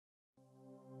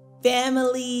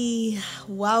Family,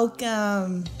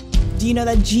 welcome. Do you know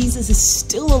that Jesus is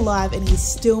still alive and he's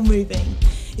still moving?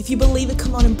 If you believe it,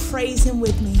 come on and praise him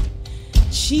with me.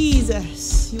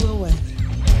 Jesus, you are worthy.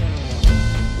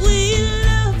 We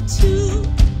love to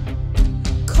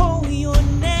call your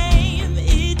name.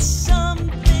 It's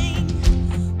something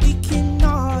we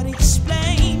cannot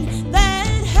explain that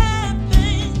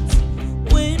happens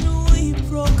when we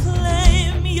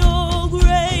proclaim your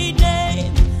great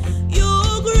name.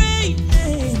 Your great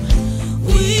name.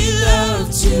 We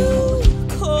love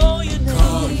to call your name.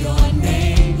 Call your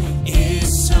name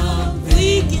is something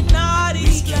we cannot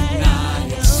explain.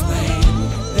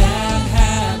 That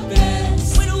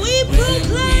happens when we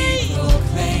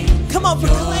proclaim. Come on,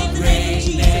 proclaim the name of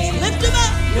Jesus. Lift him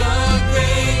up. Your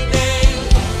great name,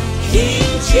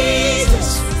 King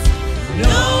Jesus.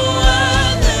 No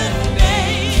other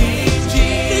name. King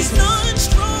Jesus. There's none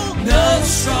strong, none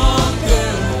stronger.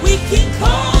 We can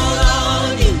call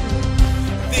on you.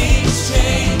 Things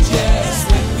change yes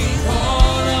when we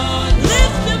call on you.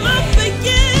 Lift him up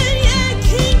again, yeah,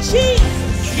 King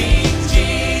Jesus. King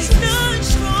Jesus. None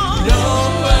strong, no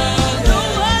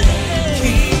other name.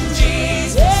 King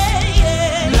Jesus. Yeah,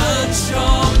 yeah. None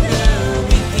stronger.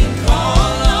 We can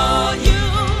call on you.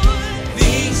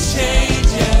 Things change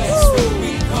yes when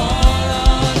we call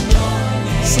on your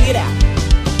name. Sing it out.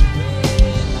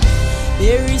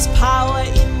 There is power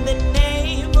in the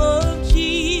name of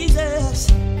Jesus.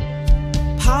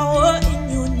 Power in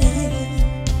your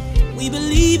name. We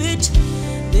believe it.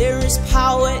 There is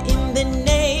power in the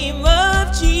name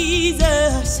of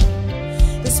Jesus.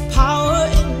 There's power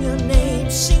in your name.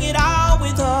 Sing it out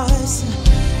with us.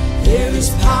 There is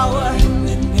power in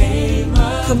the name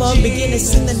of Come on, begin to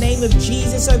sing the name of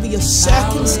Jesus over your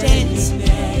circumstance,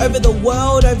 over the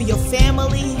world, over your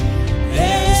family.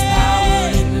 There is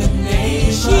power in the name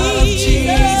of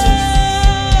Jesus.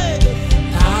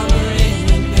 Power in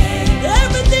the name.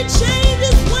 Everything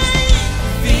changes when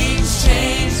things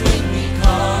change when we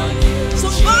call you.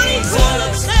 Somebody call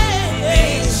him, say.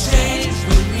 Things change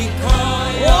when we call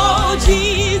you. Oh,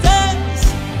 Jesus.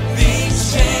 Things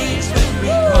change when we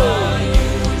call you.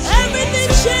 Everything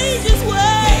changes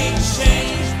when things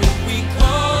change when we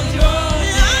call your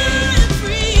name. I'm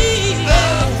free.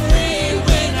 I'm free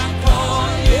when I call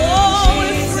you. Oh,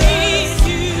 we're free in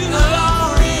you.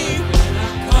 I'm free when I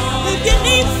call you. If you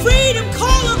need freedom,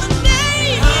 call on the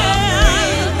name. I'm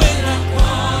free when I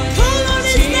call you. Call on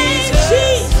his name,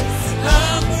 Jesus.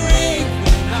 I'm free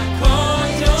when I call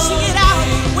your name. Sing it out.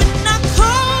 When I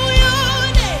call your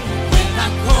name. When I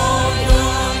call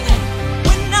your name.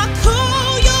 When I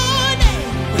call your name.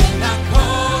 When I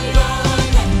call your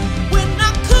name. When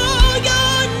I call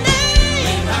your name.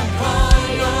 When I call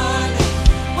your name.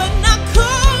 When I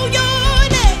call your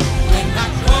name. When I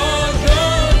call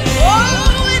your name. Oh,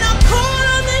 when I call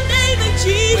on the name of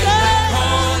Jesus. When I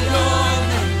call your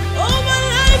name. Oh, my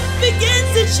life begins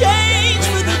to change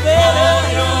for the better.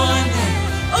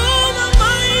 Oh, my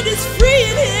mind is free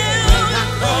in him.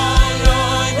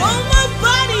 Oh, my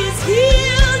body is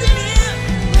healed in him.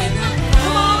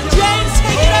 Come on, James,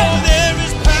 take it over. There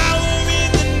is power in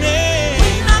the name.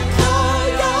 When I call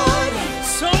your name.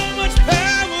 So much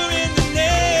power in the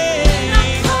name. When I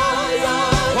call your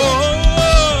Oh,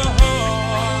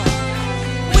 name.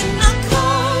 When I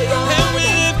call your and we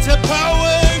name. lift up our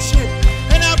worship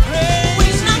and our praise.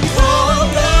 When I call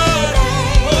your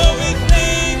name. Oh, we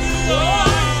thank you, Lord.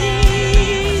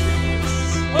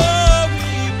 Oh,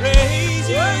 we praise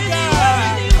you,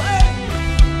 God.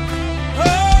 Oh,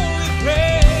 we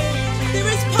praise you. There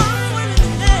is power in the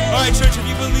name. All right, church, if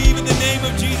you believe in the name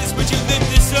of Jesus, would you lift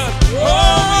this up?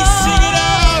 Oh, we sing it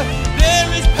out. There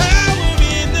is power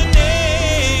in the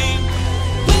name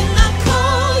When I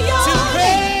call to your name.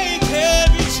 break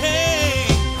every chain.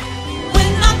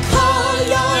 When I call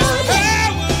your There's name.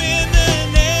 power in the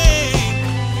name.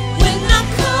 When I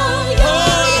call Oh, your I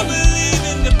name. believe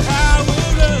in the power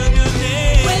of your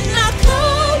name. When I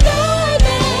call your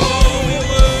Oh, we name.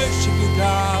 worship you,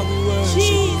 God. We worship you,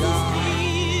 Jesus, God.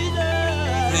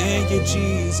 Jesus. Thank you,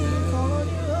 Jesus. Call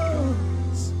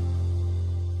yours.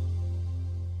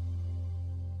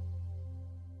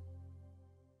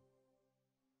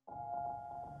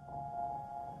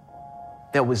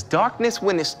 There was darkness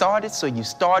when it started, so you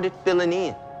started filling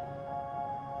in.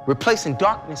 Replacing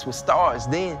darkness with stars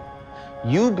then.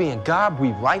 You being God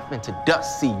breathed life into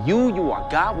dust. See, you are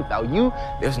God. Without you,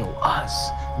 there's no us.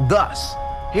 Thus,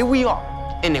 here we are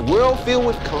in a world filled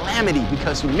with calamity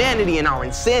because humanity and our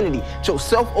insanity chose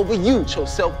self over you,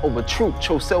 chose self over truth,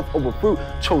 chose self over fruit,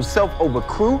 chose self over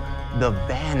crew, the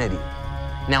vanity.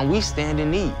 Now we stand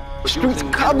in need Streets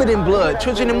covered in blood.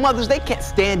 Children and mothers, they can't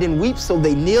stand and weep, so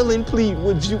they kneel and plead.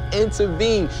 Would you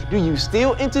intervene? Do you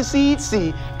still intercede?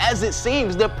 See, as it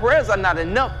seems, the prayers are not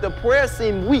enough. The prayers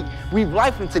seem weak. Breathe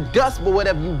life into dust, but what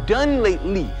have you done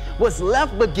lately? What's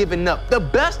left but giving up? The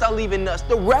best are leaving us.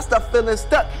 The rest are feeling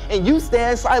stuck, and you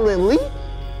stand silently?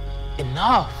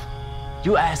 Enough.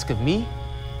 You ask of me,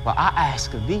 but I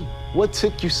ask of thee. What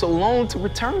took you so long to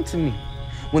return to me?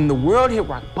 When the world hit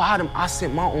rock bottom, I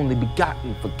sent my only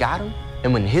begotten, forgot him?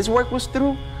 And when his work was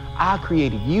through, I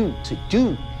created you to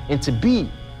do and to be,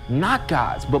 not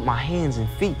God's, but my hands and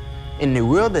feet. In the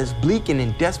world that's bleak and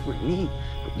in desperate need,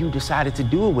 but you decided to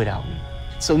do it without me.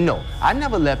 So no, I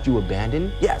never left you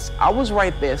abandoned. Yes, I was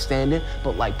right there standing,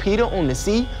 but like Peter on the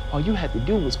sea, all you had to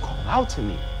do was call out to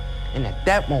me. And at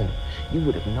that moment, you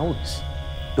would have noticed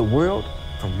the world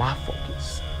from my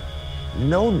focus.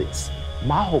 Know this.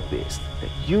 My hope is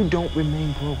that you don't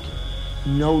remain broken.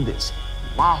 Know this.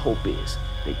 My hope is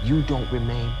that you don't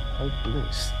remain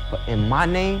hopeless. But in my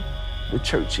name, the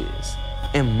church is.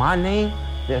 In my name,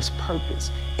 there's purpose.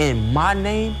 In my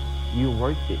name, you're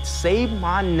worth it. Say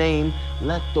my name,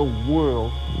 let the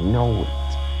world know it.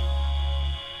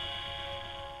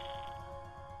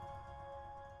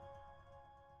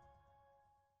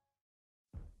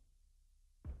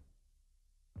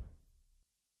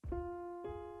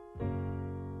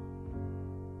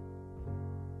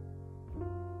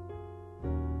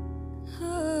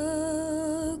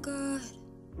 Oh God,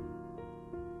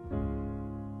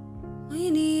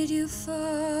 we need you,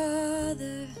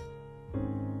 Father.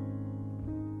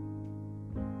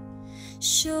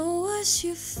 Show us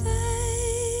your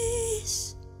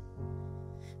face,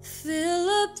 fill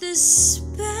up this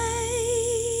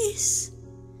space.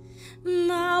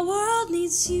 My world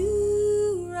needs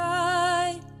you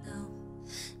right now.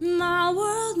 My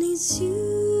world needs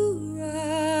you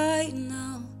right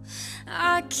now.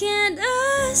 I can't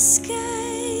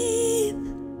escape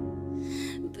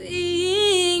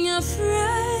being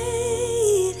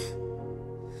afraid.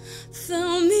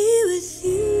 Fill me with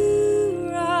you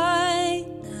right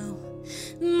now.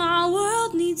 My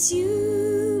world needs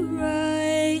you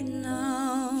right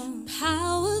now.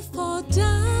 Power fall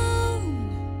down,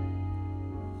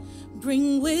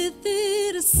 bring with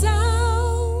it a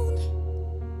sound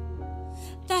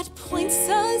that points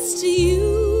us to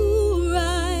you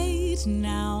right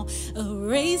now.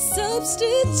 Erase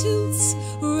substitutes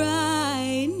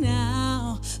right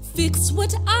now. Fix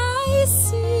what I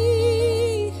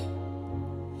see,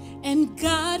 and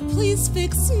God, please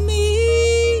fix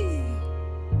me.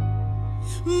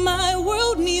 My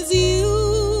world needs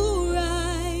you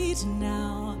right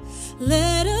now.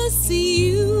 Let us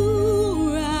see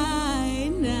you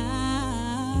right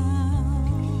now.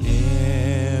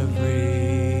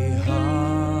 Every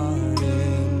heart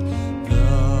in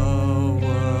the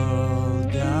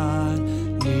world, God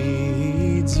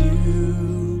needs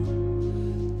you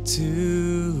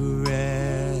to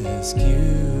rescue.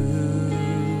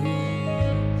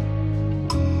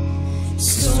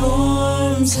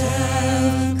 Storms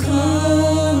have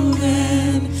come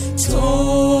and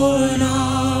torn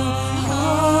our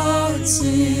hearts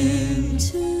in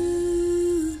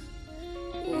two.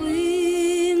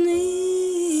 We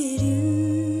need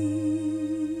you.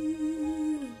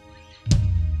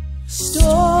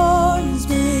 Storms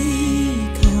may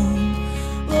come,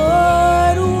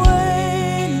 but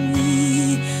when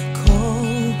we call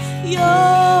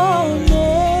your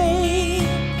name,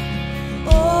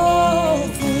 all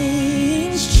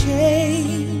things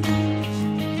change.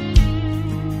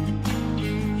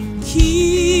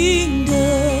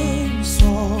 Kingdoms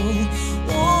fall,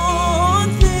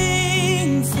 one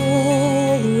thing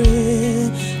forever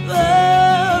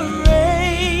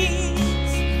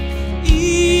reigns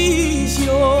is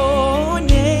your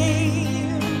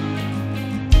name.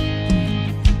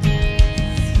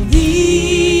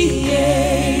 The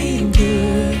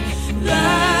anchor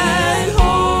that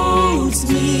holds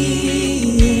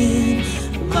me in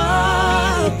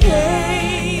my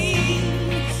pain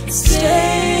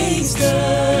stays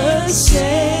the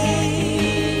same.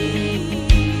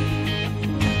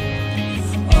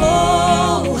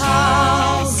 Oh,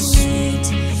 how sweet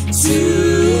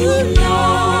to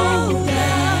know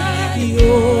that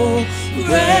your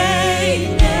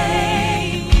great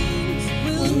name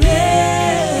will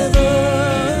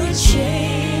never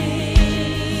change.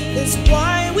 That's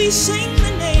why we sing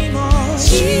the name of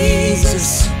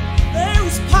Jesus. There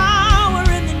is power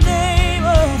in the name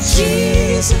of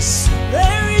Jesus.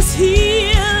 There is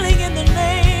healing in the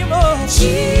name of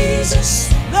Jesus.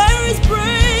 There is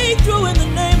breakthrough in the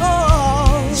name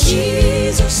of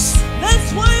Jesus.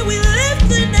 That's why we lift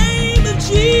the name of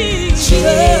Jesus.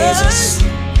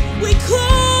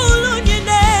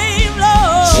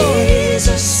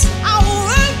 Jesus, our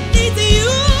world needs you.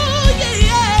 Yeah,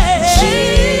 yeah.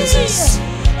 Jesus.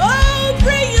 Oh,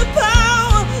 bring your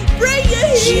power, bring your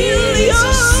healing.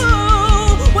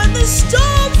 Oh, when the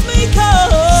storms may come.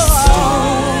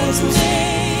 Storms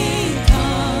may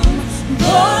come.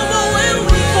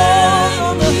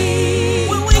 Oh, but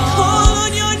when we call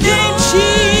on your name,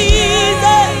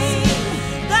 Jesus,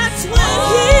 that's when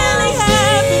healing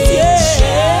happens.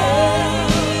 Yeah.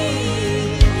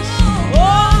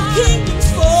 Oh, kingdoms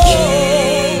fall.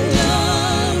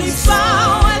 They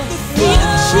bow at the feet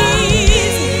of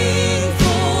Jesus.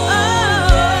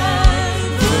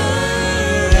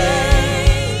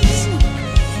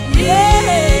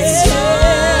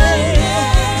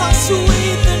 How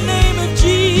sweet the name of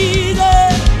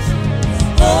Jesus.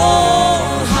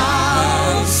 Oh,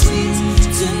 how sweet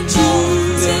to know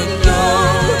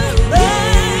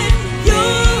that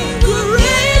your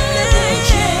great name,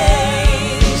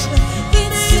 the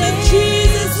name of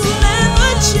Jesus will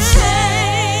never change.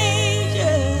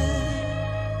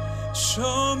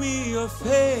 Show me your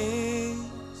face.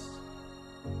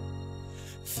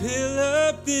 Fill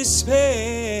up this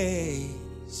space.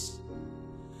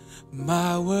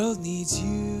 My world needs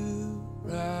you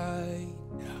right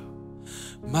now.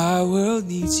 My world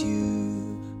needs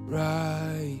you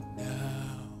right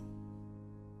now.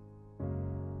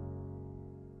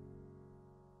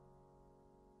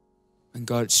 And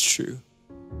God, it's true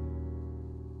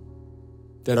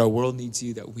that our world needs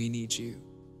you, that we need you.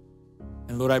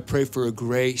 And Lord, I pray for a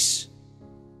grace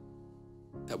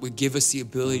that would give us the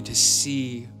ability to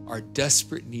see our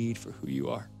desperate need for who you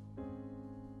are.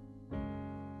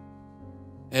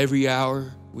 Every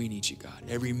hour, we need you, God.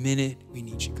 Every minute, we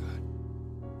need you, God.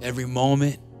 Every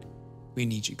moment, we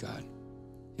need you, God.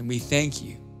 And we thank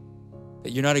you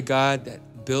that you're not a God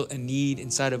that built a need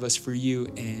inside of us for you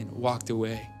and walked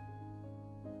away.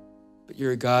 But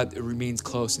you're a God that remains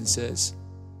close and says,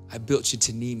 I built you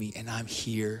to need me, and I'm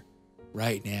here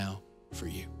right now for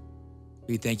you.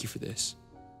 We thank you for this,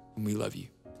 and we love you.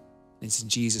 And it's in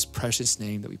Jesus' precious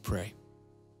name that we pray.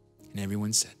 And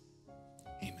everyone said,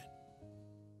 amen.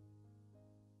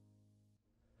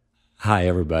 Hi,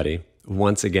 everybody.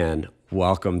 Once again,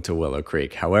 welcome to Willow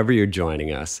Creek. However you're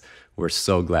joining us, we're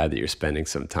so glad that you're spending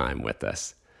some time with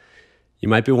us. You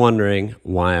might be wondering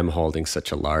why I'm holding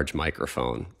such a large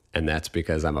microphone, and that's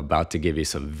because I'm about to give you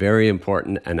some very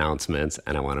important announcements,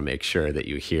 and I want to make sure that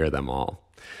you hear them all.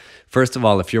 First of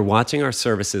all, if you're watching our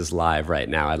services live right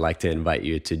now, I'd like to invite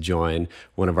you to join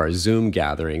one of our Zoom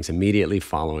gatherings immediately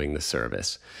following the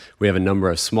service. We have a number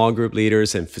of small group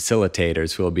leaders and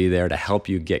facilitators who will be there to help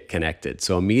you get connected.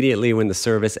 So immediately when the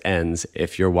service ends,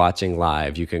 if you're watching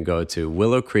live, you can go to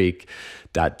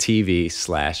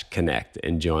willowcreek.tv/connect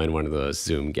and join one of those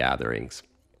Zoom gatherings.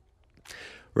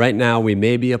 Right now, we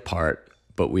may be apart,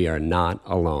 but we are not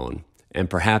alone. And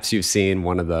perhaps you've seen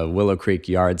one of the Willow Creek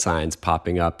yard signs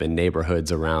popping up in neighborhoods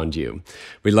around you.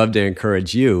 We'd love to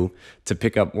encourage you to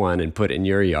pick up one and put in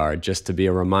your yard, just to be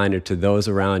a reminder to those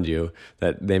around you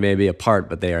that they may be apart,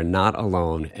 but they are not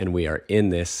alone, and we are in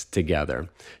this together.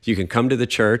 You can come to the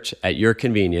church at your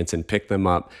convenience and pick them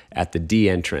up at the D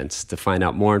entrance. To find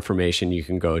out more information, you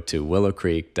can go to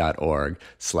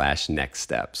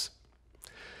willowcreek.org/nextsteps.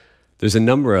 There's a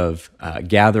number of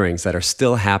gatherings that are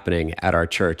still happening at our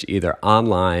church, either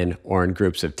online or in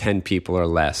groups of 10 people or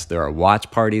less. There are watch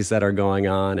parties that are going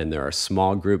on, and there are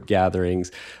small group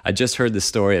gatherings. I just heard the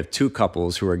story of two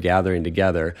couples who were gathering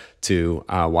together to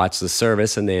watch the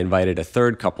service, and they invited a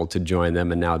third couple to join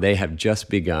them, and now they have just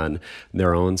begun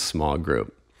their own small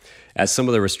group. As some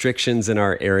of the restrictions in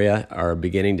our area are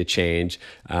beginning to change,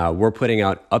 we're putting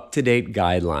out up-to-date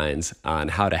guidelines on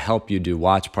how to help you do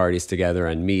watch parties together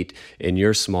and meet in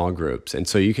your small groups. And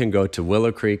so you can go to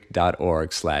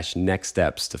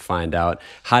willowcreek.org/nextsteps to find out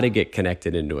how to get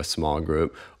connected into a small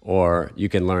group, or you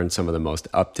can learn some of the most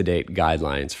up-to-date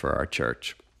guidelines for our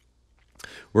church.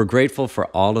 We're grateful for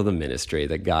all of the ministry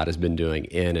that God has been doing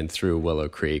in and through Willow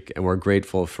Creek, and we're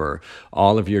grateful for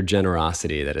all of your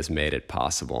generosity that has made it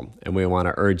possible. And we want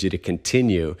to urge you to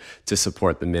continue to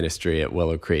support the ministry at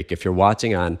Willow Creek. If you're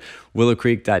watching on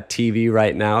willowcreek.tv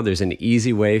right now, there's an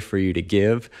easy way for you to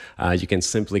give. You can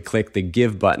simply click the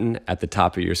Give button at the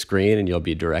top of your screen, and you'll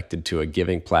be directed to a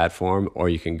giving platform, or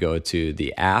you can go to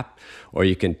the app, or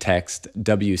you can text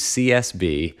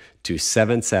WCSB to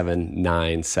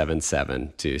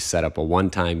 77977 to set up a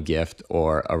one-time gift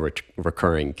or a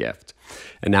recurring gift.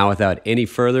 And now, without any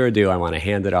further ado, I want to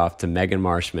hand it off to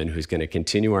Marshman, who's going to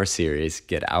continue our series,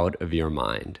 Get Out of Your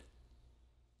Mind.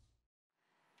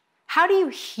 How do you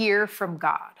hear from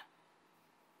God?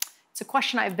 It's a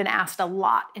question I've been asked a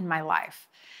lot in my life.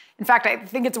 In fact, I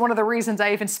think it's one of the reasons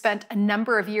I even spent a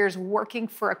number of years working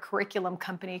for a curriculum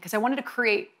company, because I wanted to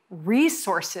create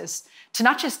resources to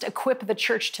not just equip the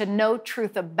church to know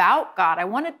truth about God. I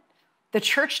wanted the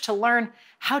church to learn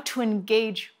how to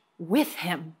engage with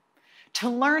him, to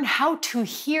learn how to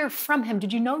hear from him.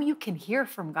 Did you know you can hear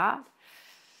from God?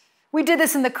 We did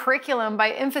this in the curriculum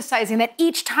by emphasizing that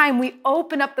each time we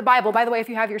open up the Bible, by the way, if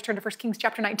you have yours, turn to 1 Kings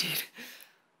chapter 19,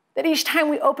 that each time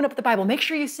we open up the Bible, make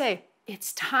sure you say,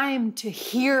 it's time to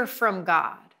hear from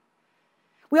God.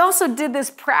 We also did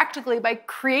this practically by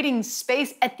creating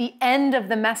space at the end of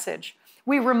the message.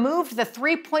 We removed the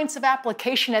 3 points of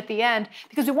application at the end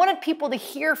because we wanted people to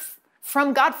hear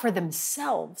from God for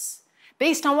themselves.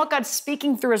 Based on what God's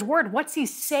speaking through his word, what's he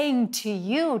saying to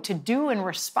you to do in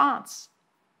response?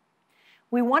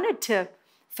 We wanted to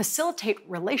facilitate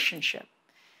relationship.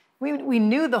 We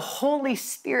knew the Holy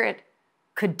Spirit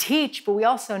could teach, but we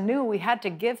also knew we had to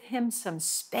give him some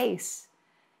space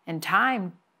and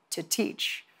time to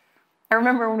teach. I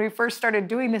remember when we first started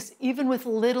doing this, even with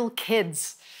little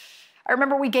kids, I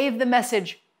remember we gave the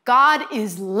message, God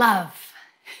is love.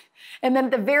 And then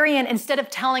at the very end, instead of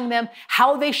telling them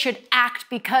how they should act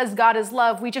because God is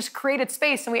love, we just created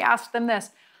space and we asked them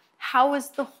this, how is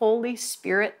the Holy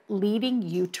Spirit leading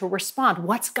you to respond?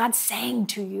 What's God saying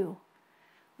to you?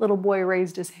 Little boy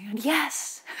raised his hand.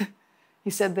 Yes. He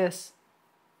said this,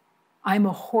 I'm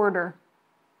a hoarder.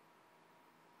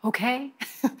 Okay.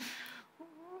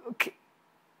 Okay.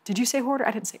 Did you say hoarder? I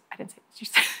didn't say. Did you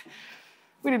say?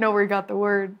 We didn't know where he got the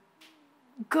word.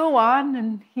 Go on.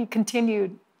 And he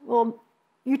continued, well,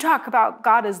 you talk about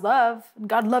God as love. And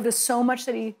God loved us so much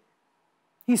that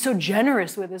he's so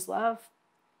generous with his love.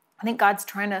 I think God's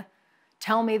trying to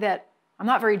tell me that I'm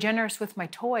not very generous with my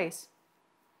toys.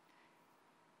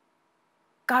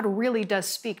 God really does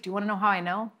speak. Do you want to know how I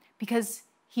know? Because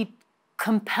he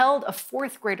compelled a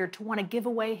 4th grader to want to give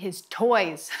away his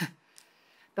toys.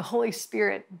 The Holy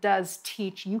Spirit does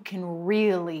teach. You can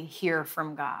really hear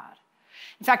from God.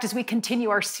 In fact, as we continue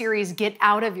our series, Get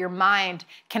Out of Your Mind,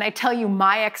 can I tell you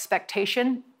my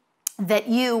expectation? That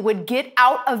you would get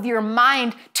out of your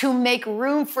mind to make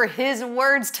room for his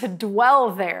words to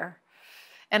dwell there.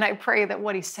 And I pray that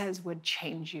what he says would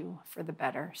change you for the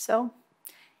better. So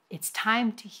it's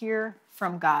time to hear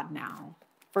from God now.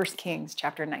 1 Kings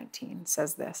chapter 19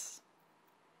 says this.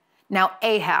 Now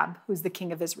Ahab, who's the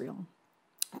king of Israel,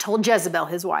 told Jezebel,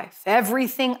 his wife,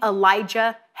 everything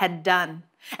Elijah had done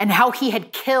and how he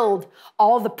had killed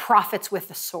all the prophets with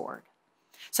the sword.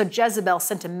 So Jezebel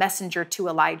sent a messenger to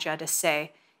Elijah to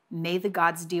say, may the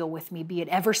gods deal with me, be it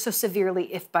ever so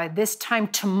severely, if by this time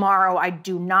tomorrow I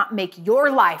do not make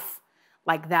your life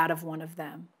like that of one of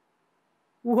them.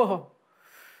 Whoa.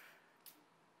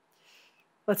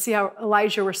 Let's see how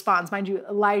Elijah responds. Mind you,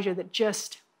 Elijah that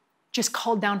just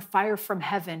called down fire from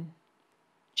heaven,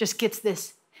 just gets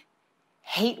this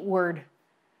hate word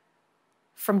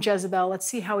from Jezebel. Let's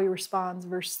see how he responds.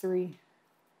 Verse 3.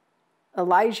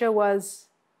 Elijah was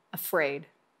afraid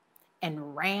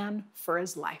and ran for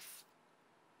his life.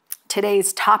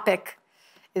 Today's topic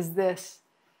is this: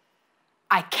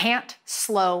 I can't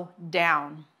slow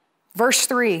down. Verse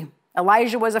 3,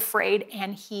 Elijah was afraid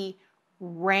and he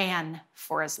ran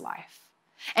for his life.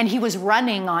 And he was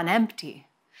running on empty.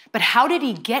 But how did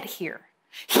he get here?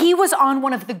 He was on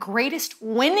one of the greatest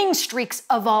winning streaks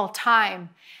of all time,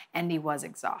 and he was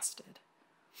exhausted.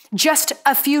 Just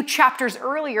a few chapters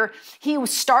earlier, he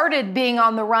started being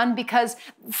on the run because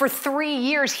for 3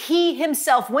 years, he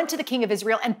himself went to the king of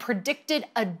Israel and predicted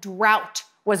a drought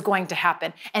was going to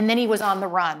happen. And then he was on the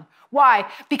run. Why?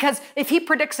 Because if he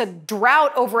predicts a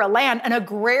drought over a land, an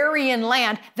agrarian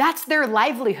land, that's their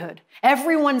livelihood.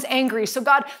 Everyone's angry. So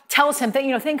God tells him,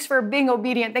 thanks for being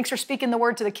obedient. Thanks for speaking the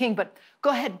word to the king, but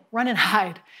go ahead, run and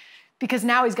hide, because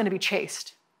now he's going to be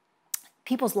chased.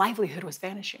 People's livelihood was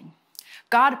vanishing.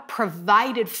 God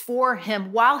provided for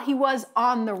him while he was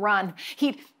on the run.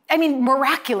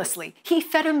 Miraculously, he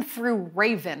fed him through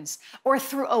ravens or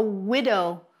through a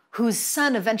widow whose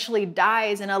son eventually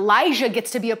dies, and Elijah gets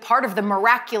to be a part of the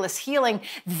miraculous healing.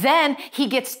 Then he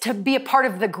gets to be a part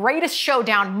of the greatest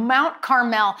showdown, Mount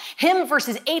Carmel, him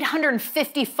versus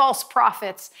 850 false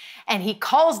prophets. And he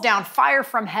calls down fire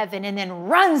from heaven and then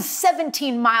runs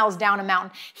 17 miles down a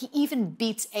mountain. He even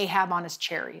beats Ahab on his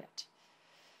chariot.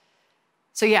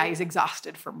 So yeah, he's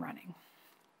exhausted from running.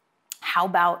 How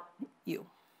about you?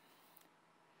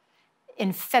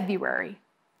 In February,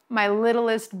 my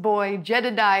littlest boy,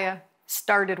 Jedediah,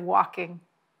 started walking.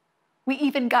 We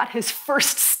even got his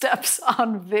first steps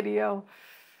on video.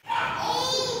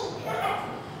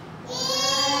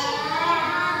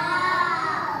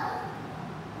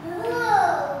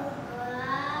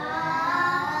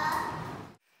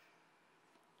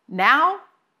 Now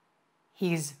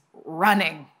he's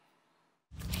running.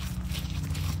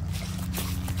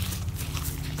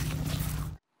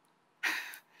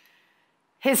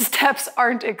 His steps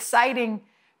aren't exciting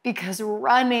because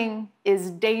running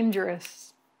is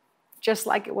dangerous, just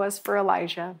like it was for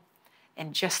Elijah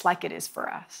and just like it is for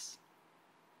us.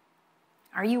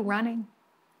 Are you running?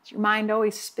 Is your mind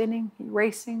always spinning? Are you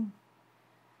racing?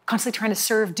 Constantly trying to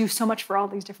serve, do so much for all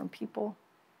these different people?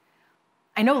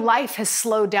 I know life has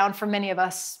slowed down for many of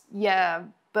us, yeah,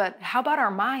 but how about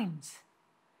our minds?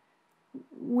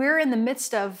 We're in the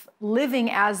midst of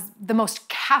living as the most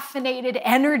caffeinated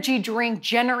energy drink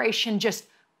generation, just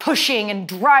pushing and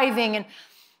driving. And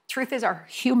truth is, our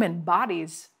human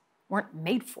bodies weren't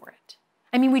made for it.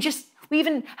 I mean, we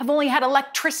even have only had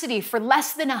electricity for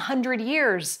less than 100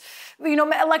 years. You know,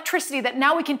 electricity that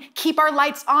now we can keep our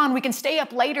lights on. We can stay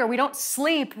up later. We don't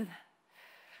sleep. It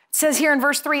says here in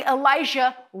verse 3,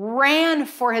 Elijah ran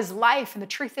for his life. And the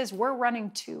truth is, we're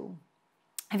running too.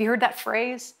 Have you heard that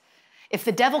phrase? If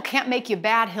the devil can't make you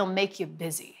bad, he'll make you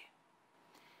busy.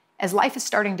 As life is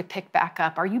starting to pick back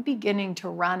up, are you beginning to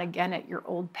run again at your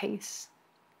old pace?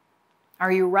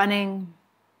 Are you running?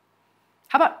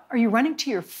 Are you running to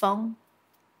your phone?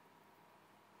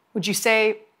 Would you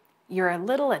say you're a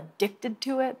little addicted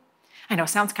to it? I know it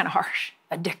sounds kind of harsh,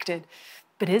 addicted,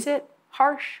 but is it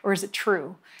harsh or is it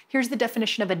true? Here's the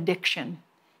definition of addiction.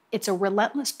 It's a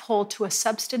relentless pull to a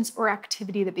substance or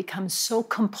activity that becomes so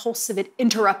compulsive it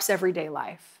interrupts everyday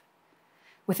life.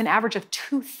 With an average of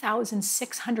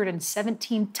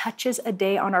 2,617 touches a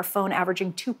day on our phone,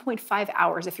 averaging 2.5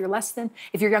 hours. If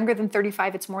you're younger than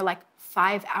 35, it's more like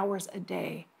 5 hours a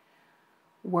day.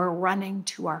 We're running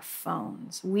to our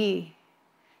phones. We,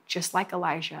 just like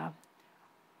Elijah,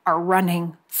 are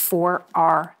running for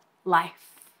our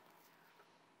life.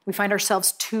 We find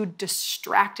ourselves too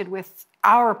distracted with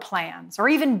our plans or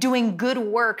even doing good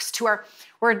works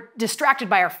we're distracted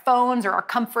by our phones or our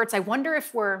comforts. I wonder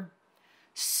if we're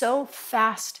so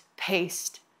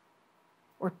fast-paced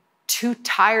or too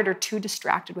tired or too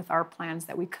distracted with our plans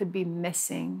that we could be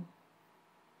missing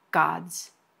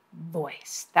God's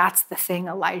voice. That's the thing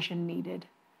Elijah needed.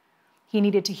 He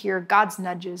needed to hear God's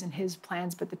nudges and his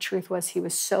plans, but the truth was he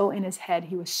was so in his head,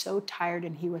 he was so tired,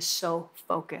 and he was so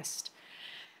focused.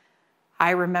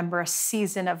 I remember a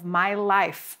season of my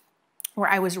life where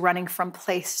I was running from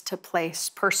place to place,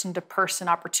 person to person,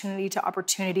 opportunity to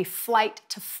opportunity, flight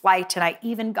to flight. And I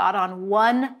even got on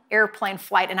one airplane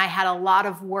flight and I had a lot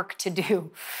of work to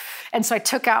do. And so I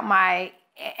took out my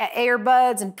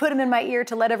earbuds and put them in my ear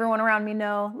to let everyone around me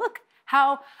know, look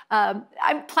how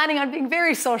I'm planning on being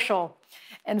very social.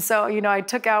 And so, I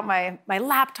took out my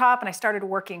laptop and I started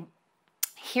working.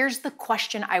 Here's the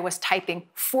question I was typing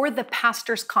for the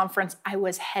pastors' conference I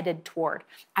was headed toward.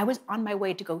 I was on my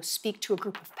way to go speak to a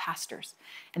group of pastors.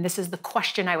 And this is the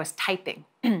question I was typing.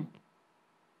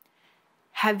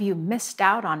 Have you missed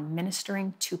out on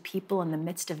ministering to people in the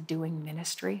midst of doing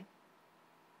ministry?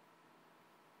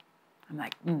 I'm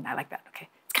like, I like that. Okay.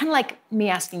 It's kind of like me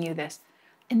asking you this.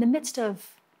 In the midst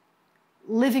of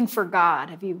living for God,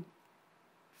 have you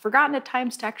forgotten at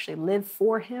times to actually live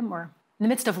for him? Or in the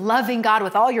midst of loving God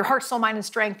with all your heart, soul, mind, and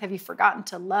strength, have you forgotten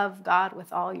to love God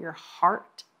with all your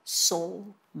heart,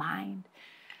 soul, mind?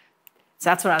 So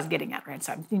that's what I was getting at, right?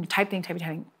 So I'm typing.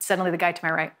 Suddenly the guy to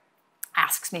my right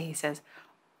asks me, he says,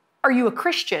 are you a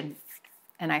Christian?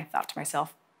 And I thought to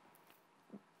myself,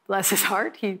 bless his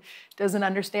heart, he doesn't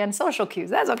understand social cues.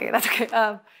 That's okay.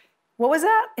 What was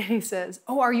that? And he says,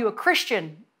 oh, are you a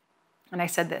Christian? And I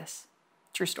said this,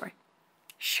 true story.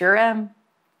 Sure am.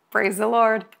 Praise the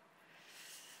Lord.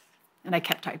 And I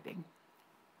kept typing.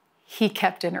 He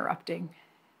kept interrupting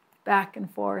back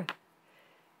and forth.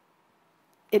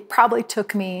 It probably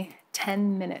took me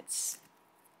 10 minutes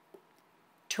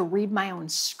to read my own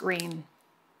screen.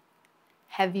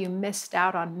 Have you missed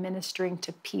out on ministering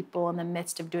to people in the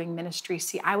midst of doing ministry?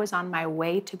 See, I was on my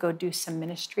way to go do some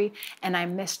ministry, and I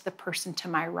missed the person to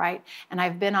my right. And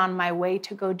I've been on my way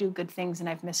to go do good things, and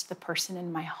I've missed the person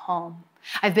in my home.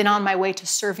 I've been on my way to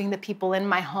serving the people in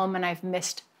my home, and I've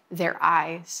missed their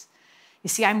eyes. You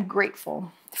see, I'm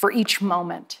grateful for each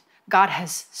moment. God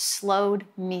has slowed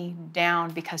me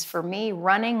down because for me,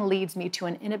 running leads me to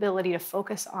an inability to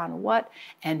focus on what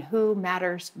and who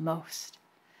matters most.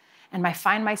 And I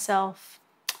find myself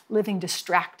living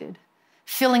distracted,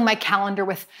 filling my calendar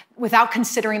without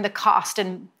considering the cost,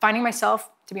 and finding myself,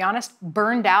 to be honest,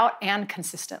 burned out and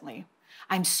consistently.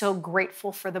 I'm so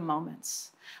grateful for the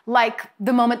moments. Like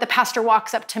the moment the pastor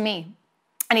walks up to me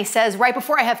and he says, right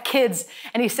before I have kids,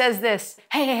 and he says this,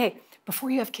 hey, before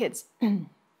you have kids,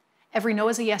 every no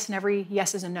is a yes and every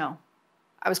yes is a no.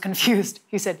 I was confused.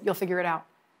 He said, you'll figure it out.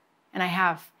 And I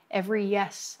have. Every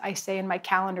yes I say in my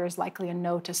calendar is likely a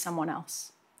no to someone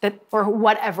else, or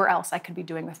whatever else I could be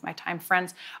doing with my time.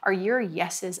 Friends, are your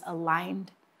yeses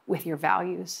aligned with your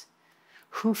values?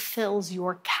 Who fills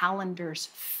your calendars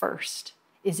first?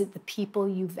 Is it the people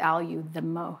you value the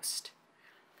most?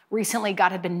 Recently,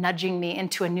 God had been nudging me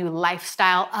into a new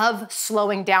lifestyle of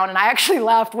slowing down. And I actually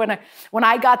laughed when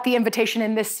I got the invitation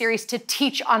in this series to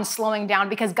teach on slowing down,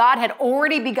 because God had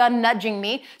already begun nudging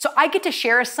me. So I get to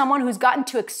share as someone who's gotten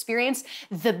to experience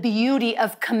the beauty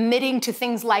of committing to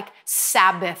things like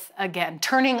Sabbath again,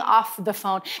 turning off the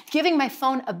phone, giving my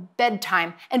phone a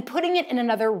bedtime, and putting it in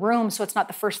another room so it's not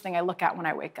the first thing I look at when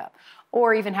I wake up,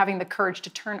 or even having the courage to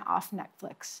turn off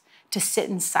Netflix, to sit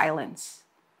in silence.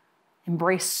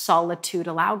 Embrace solitude,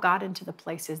 allow God into the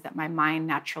places that my mind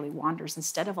naturally wanders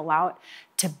instead of allow it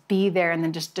to be there and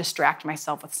then just distract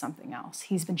myself with something else.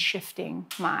 He's been shifting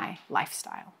my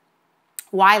lifestyle.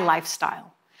 Why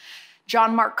lifestyle?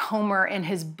 John Mark Comer, in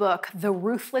his book, The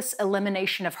Ruthless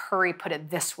Elimination of Hurry, put it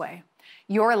this way: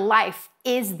 your life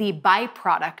is the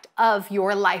byproduct of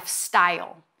your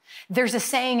lifestyle. There's a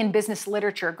saying in business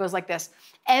literature, it goes like this: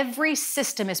 every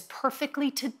system is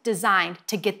perfectly designed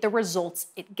to get the results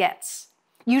it gets.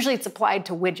 Usually it's applied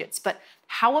to widgets, but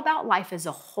how about life as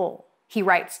a whole? He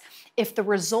writes, if the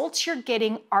results you're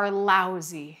getting are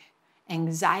lousy,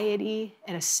 anxiety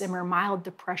at a simmer, mild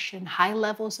depression, high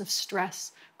levels of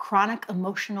stress, chronic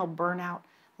emotional burnout,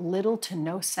 little to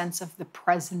no sense of the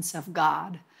presence of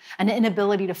God, an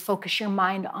inability to focus your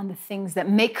mind on the things that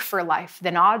make for life,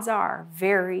 then odds are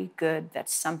very good that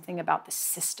something about the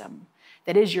system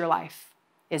that is your life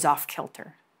is off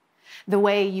kilter. The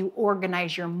way you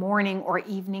organize your morning or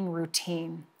evening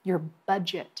routine, your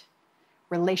budget,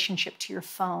 relationship to your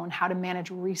phone, how to manage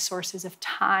resources of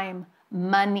time,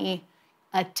 money,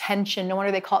 attention. No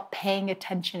wonder they call it paying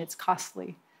attention. It's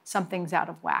costly. Something's out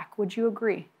of whack. Would you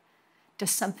agree?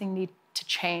 Does something need to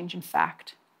change, in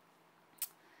fact?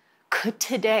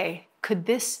 Could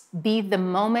this be the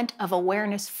moment of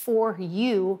awareness for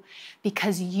you,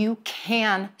 because you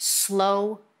can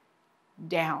slow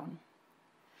down?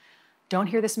 Don't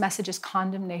hear this message as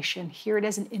condemnation. Hear it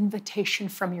as an invitation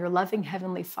from your loving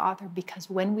Heavenly Father, because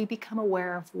when we become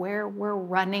aware of where we're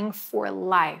running for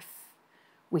life,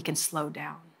 we can slow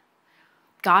down.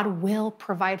 God will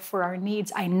provide for our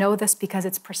needs. I know this because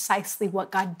it's precisely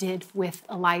what God did with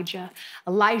Elijah.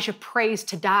 Elijah prays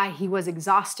to die. He was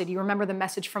exhausted. You remember the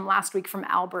message from last week from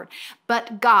Albert.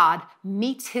 But God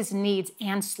meets his needs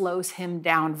and slows him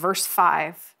down. Verse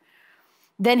 5,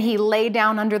 then he lay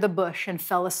down under the bush and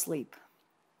fell asleep.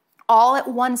 All at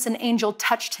once an angel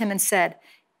touched him and said,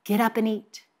 get up and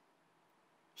eat.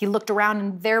 He looked around,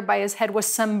 and there by his head was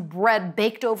some bread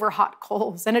baked over hot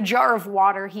coals and a jar of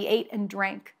water. He ate and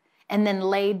drank and then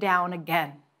lay down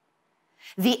again.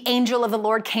 The angel of the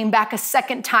Lord came back a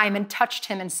second time and touched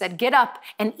him and said, get up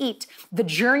and eat. The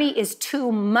journey is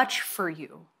too much for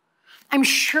you. I'm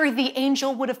sure the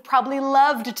angel would have probably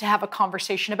loved to have a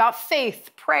conversation about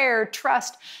faith, prayer,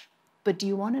 trust. But do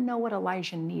you want to know what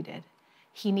Elijah needed?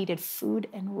 He needed food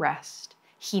and rest.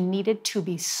 He needed to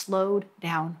be slowed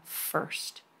down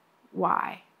first.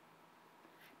 Why?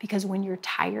 Because when you're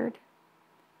tired,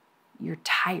 you're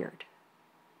tired.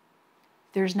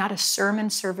 There's not a sermon,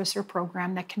 service, or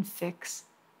program that can fix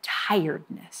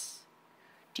tiredness.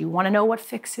 Do you want to know what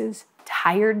fixes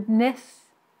tiredness?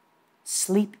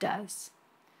 Sleep does.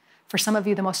 For some of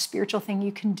you, the most spiritual thing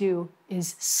you can do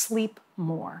is sleep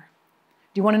more.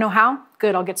 Do you want to know how?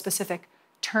 Good, I'll get specific.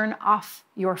 Turn off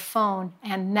your phone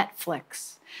and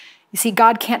Netflix. You see,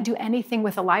 God can't do anything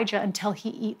with Elijah until he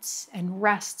eats and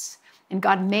rests. And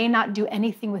God may not do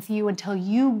anything with you until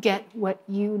you get what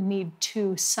you need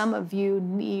too. Some of you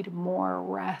need more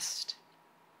rest.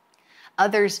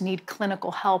 Others need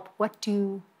clinical help. What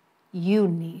do you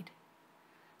need?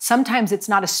 Sometimes it's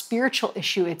not a spiritual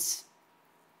issue, it's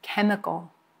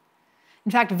chemical.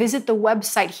 In fact, visit the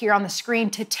website here on the screen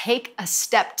to take a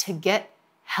step to get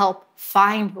help,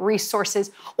 find resources,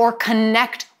 or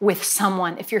connect with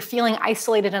someone. If you're feeling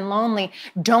isolated and lonely,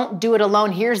 don't do it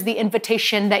alone. Here's the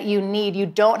invitation that you need. You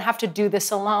don't have to do this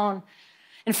alone.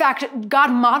 In fact,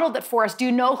 God modeled it for us. Do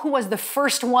you know who was the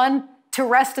first one to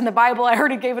rest in the Bible? I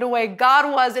heard it gave it away.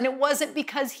 God was, and it wasn't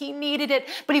because he needed it,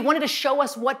 but he wanted to show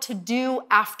us what to do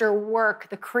after work.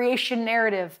 The creation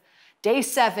narrative, day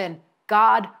 7,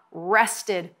 God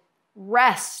rested.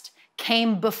 Rest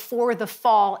came before the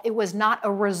fall. It was not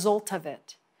a result of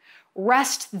it.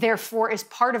 Rest, therefore, is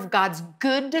part of God's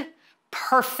good,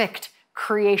 perfect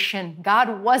creation.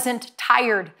 God wasn't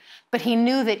tired, but he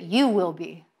knew that you will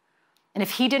be. And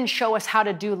if he didn't show us how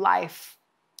to do life,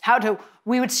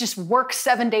 we would just work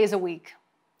 7 days a week.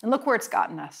 And look where it's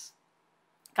gotten us.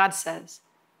 God says,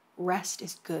 rest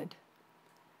is good.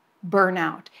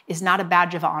 Burnout is not a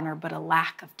badge of honor, but a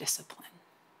lack of discipline.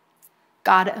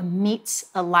 God meets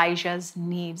Elijah's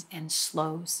needs and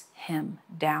slows him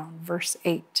down. Verse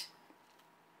 8.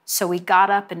 So he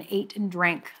got up and ate and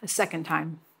drank a second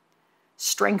time.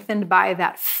 Strengthened by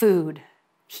that food,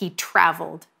 he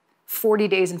traveled 40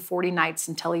 days and 40 nights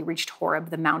until he reached Horeb,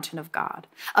 the mountain of God.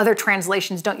 Other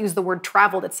translations don't use the word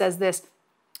traveled. It says this,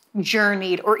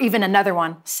 journeyed, or even another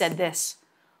one said this,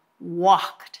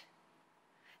 walked.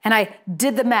 And I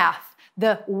did the math,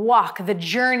 the walk, the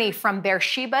journey from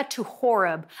Beersheba to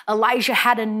Horeb. Elijah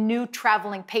had a new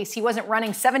traveling pace. He wasn't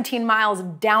running 17 miles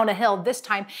down a hill. This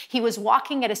time, he was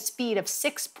walking at a speed of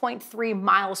 6.3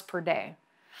 miles per day.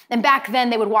 And back then,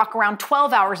 they would walk around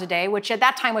 12 hours a day, which at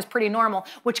that time was pretty normal,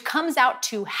 which comes out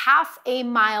to half a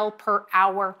mile per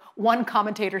hour. One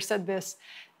commentator said this,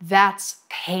 that's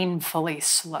painfully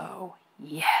slow.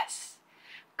 Yes,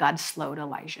 God slowed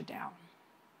Elijah down.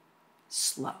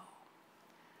 Slow.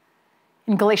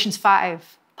 In Galatians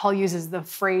 5, Paul uses the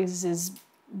phrases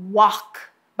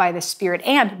walk by the Spirit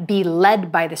and be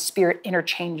led by the Spirit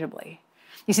interchangeably.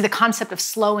 You see, the concept of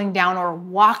slowing down or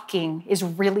walking is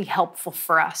really helpful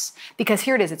for us because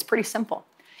here it is, it's pretty simple.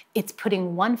 It's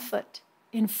putting one foot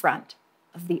in front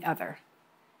of the other.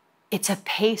 It's a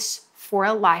pace for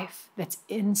a life that's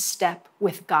in step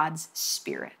with God's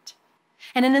Spirit.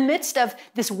 And in the midst of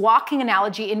this walking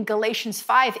analogy in Galatians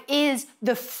 5 is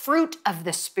the fruit of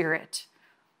the Spirit.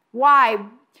 Why?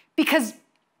 Because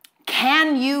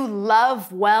can you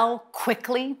love well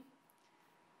quickly?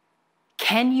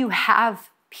 Can you have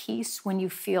peace when you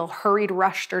feel hurried,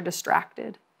 rushed, or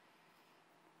distracted?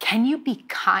 Can you be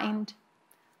kind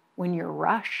when you're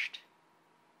rushed?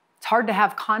 It's hard to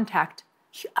have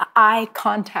eye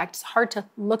contact. It's hard to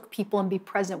look people and be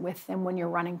present with them when you're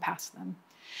running past them.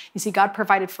 You see, God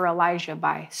provided for Elijah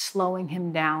by slowing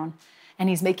him down, and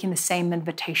he's making the same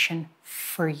invitation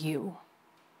for you.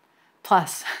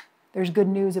 Plus, there's good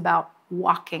news about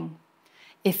walking.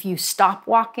 If you stop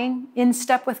walking in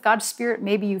step with God's Spirit,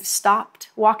 maybe you've stopped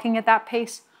walking at that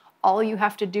pace, all you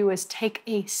have to do is take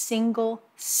a single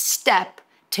step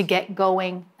to get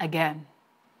going again.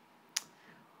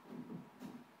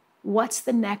 What's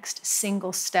the next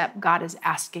single step God is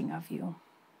asking of you?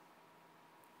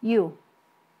 You.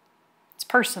 It's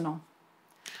personal.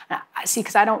 See,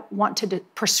 because I don't want to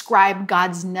prescribe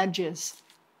God's nudges.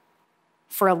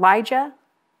 For Elijah,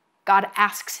 God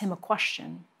asks him a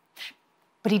question.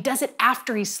 But he does it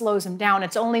after he slows him down.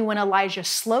 It's only when Elijah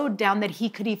slowed down that he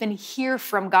could even hear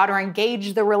from God or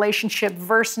engage the relationship.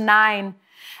 Verse 9,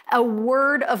 a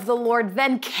word of the Lord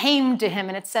then came to him,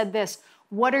 and it said this,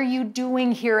 what are you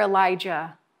doing here,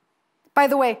 Elijah? By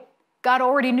the way, God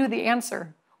already knew the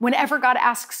answer. Whenever God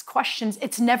asks questions,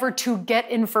 it's never to get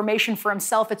information for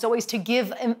himself. It's always to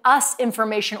give us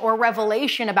information or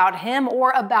revelation about him or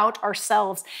about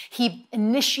ourselves. He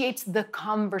initiates the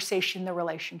conversation, the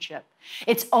relationship.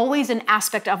 It's always an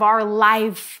aspect of our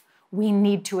life we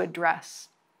need to address.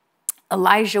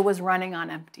 Elijah was running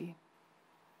on empty.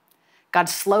 God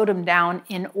slowed him down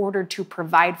in order to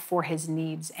provide for his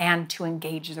needs and to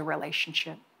engage the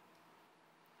relationship.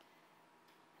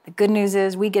 The good news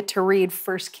is we get to read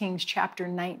 1 Kings chapter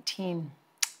 19,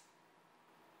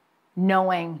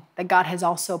 knowing that God has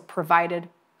also provided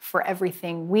for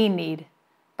everything we need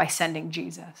by sending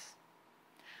Jesus.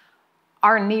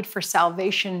 Our need for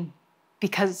salvation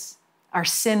because our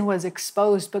sin was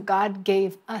exposed, but God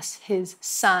gave us his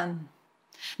Son.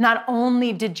 Not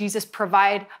only did Jesus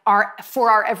provide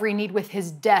for our every need with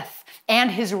his death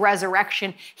and his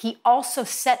resurrection, he also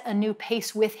set a new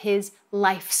pace with his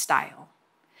lifestyle.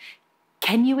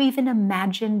 Can you even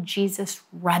imagine Jesus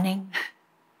running?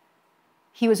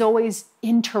 He was always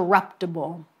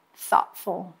interruptible,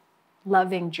 thoughtful,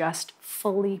 loving, just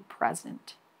fully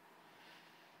present.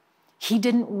 He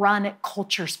didn't run at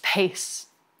culture's pace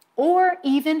or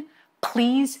even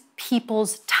please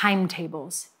people's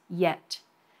timetables, yet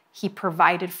he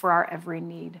provided for our every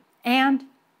need. And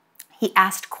he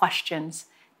asked questions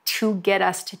to get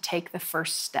us to take the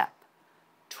first step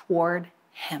toward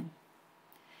him.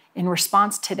 In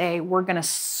response today, we're going to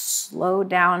slow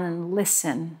down and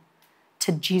listen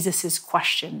to Jesus's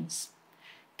questions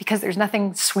because there's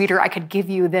nothing sweeter I could give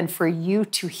you than for you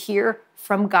to hear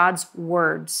from God's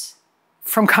words,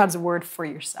 from God's word for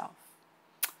yourself.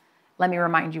 Let me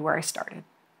remind you where I started.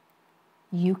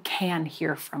 You can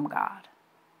hear from God.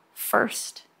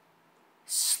 First,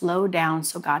 slow down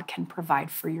so God can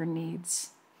provide for your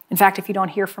needs. In fact, if you don't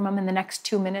hear from him in the next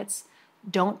 2 minutes,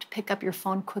 don't pick up your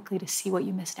phone quickly to see what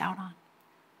you missed out on.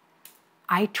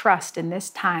 I trust in this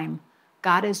time,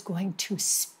 God is going to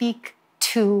speak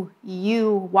to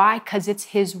you. Why? Because it's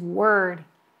His word.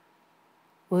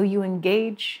 Will you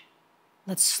engage?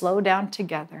 Let's slow down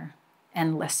together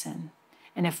and listen.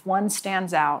 And if one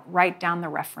stands out, write down the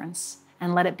reference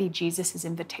and let it be Jesus'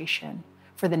 invitation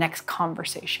for the next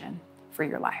conversation for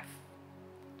your life.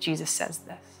 Jesus says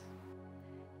this.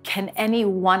 Can any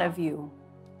one of you,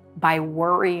 by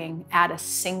worrying, add a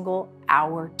single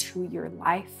hour to your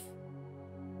life?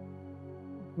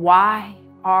 Why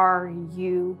are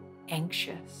you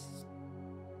anxious?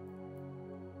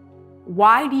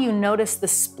 Why do you notice the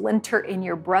splinter in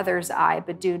your brother's eye,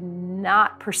 but do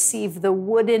not perceive the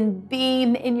wooden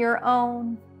beam in your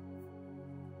own?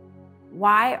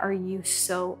 Why are you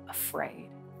so afraid?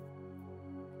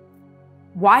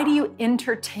 Why do you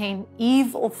entertain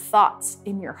evil thoughts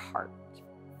in your heart?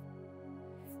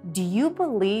 Do you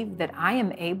believe that I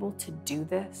am able to do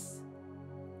this?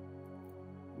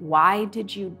 Why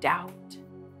did you doubt?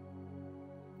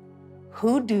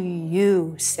 Who do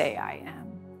you say I am?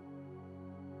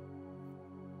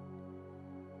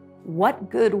 What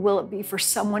good will it be for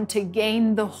someone to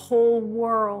gain the whole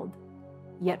world,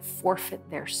 yet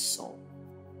forfeit their soul?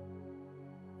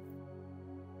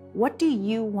 What do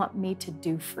you want me to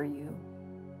do for you?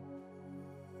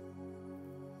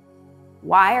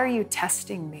 Why are you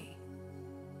testing me?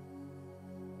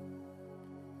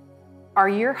 Are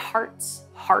your hearts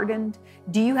hardened?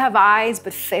 Do you have eyes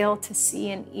but fail to see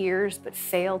and ears but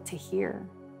fail to hear?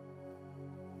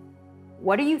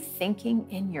 What are you thinking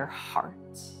in your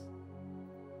hearts?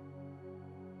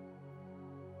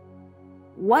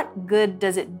 What good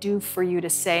does it do for you to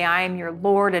say, I am your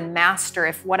Lord and Master,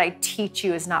 if what I teach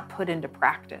you is not put into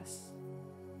practice?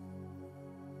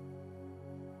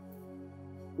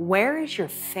 Where is your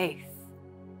faith?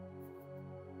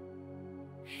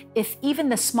 If even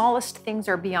the smallest things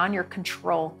are beyond your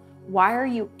control, why are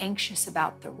you anxious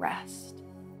about the rest?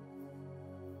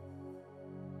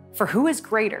 For who is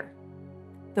greater,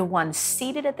 the one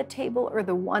seated at the table or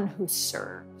the one who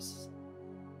serves?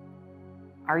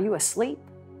 Are you asleep?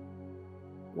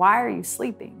 Why are you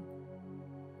sleeping?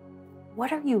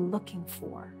 What are you looking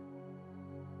for?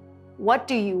 What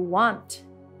do you want?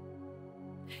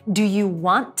 Do you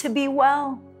want to be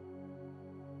well?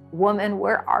 Woman,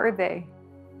 where are they?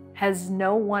 Has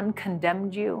no one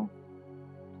condemned you?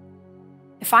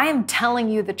 If I am telling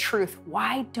you the truth,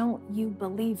 why don't you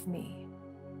believe me?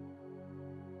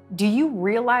 Do you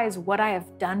realize what I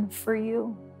have done for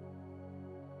you?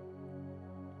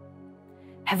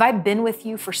 Have I been with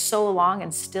you for so long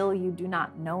and still you do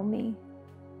not know me?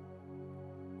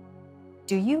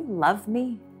 Do you love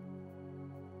me?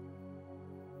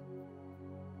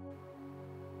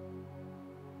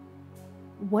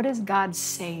 What is God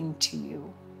saying to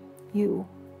you?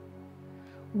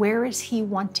 Where is He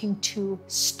wanting to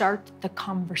start the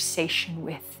conversation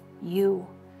with you?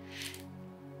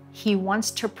 He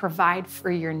wants to provide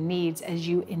for your needs as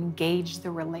you engage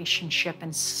the relationship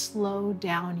and slow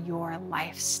down your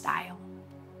lifestyle.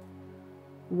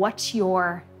 What's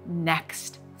your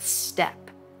next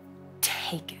step?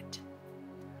 Take it.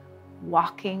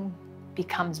 Walking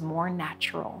becomes more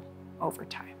natural over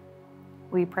time.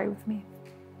 Will you pray with me?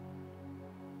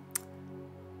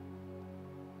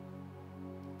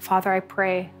 Father, I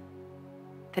pray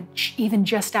that even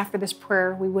just after this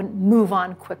prayer, we wouldn't move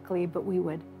on quickly, but we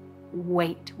would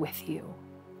wait with you.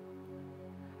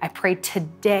 I pray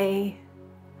today,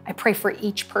 I pray for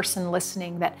each person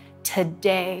listening that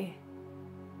today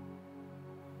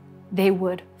they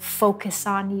would focus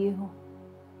on you,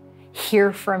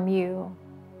 hear from you,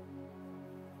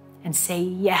 and say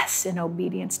yes in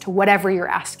obedience to whatever you're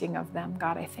asking of them.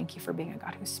 God, I thank you for being a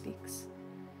God who speaks.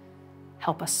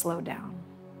 Help us slow down,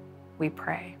 we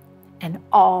pray. And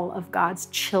all of God's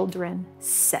children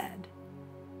said,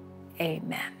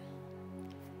 amen.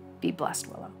 Be blessed,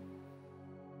 Willow.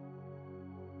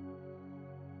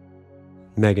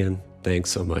 Megan,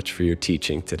 thanks so much for your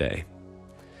teaching today.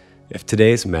 If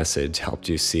today's message helped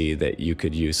you see that you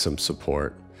could use some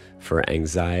support for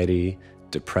anxiety,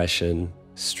 depression,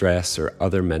 stress, or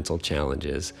other mental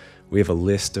challenges, we have a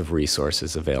list of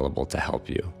resources available to help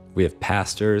you. We have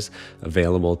pastors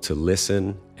available to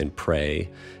listen and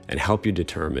pray and help you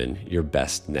determine your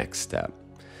best next step.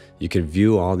 You can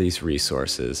view all these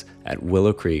resources at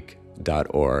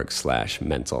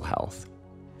willowcreek.org/mental health.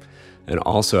 And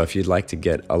also, if you'd like to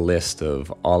get a list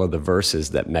of all of the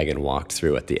verses that Megan walked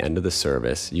through at the end of the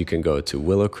service, you can go to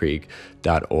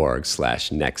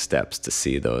willowcreek.org/next steps to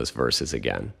see those verses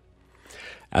again.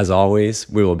 As always,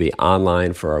 we will be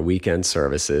online for our weekend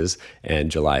services, and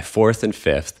July 4th and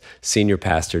 5th, Senior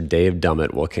Pastor Dave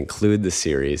Dummett will conclude the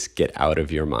series, Get Out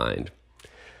of Your Mind.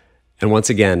 And once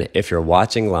again, if you're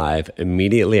watching live,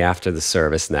 immediately after the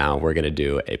service now, we're going to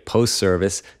do a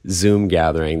post-service Zoom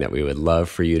gathering that we would love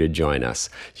for you to join us.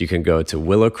 You can go to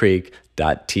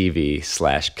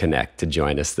willowcreek.tv/connect to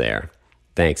join us there.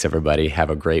 Thanks, everybody.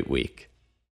 Have a great week.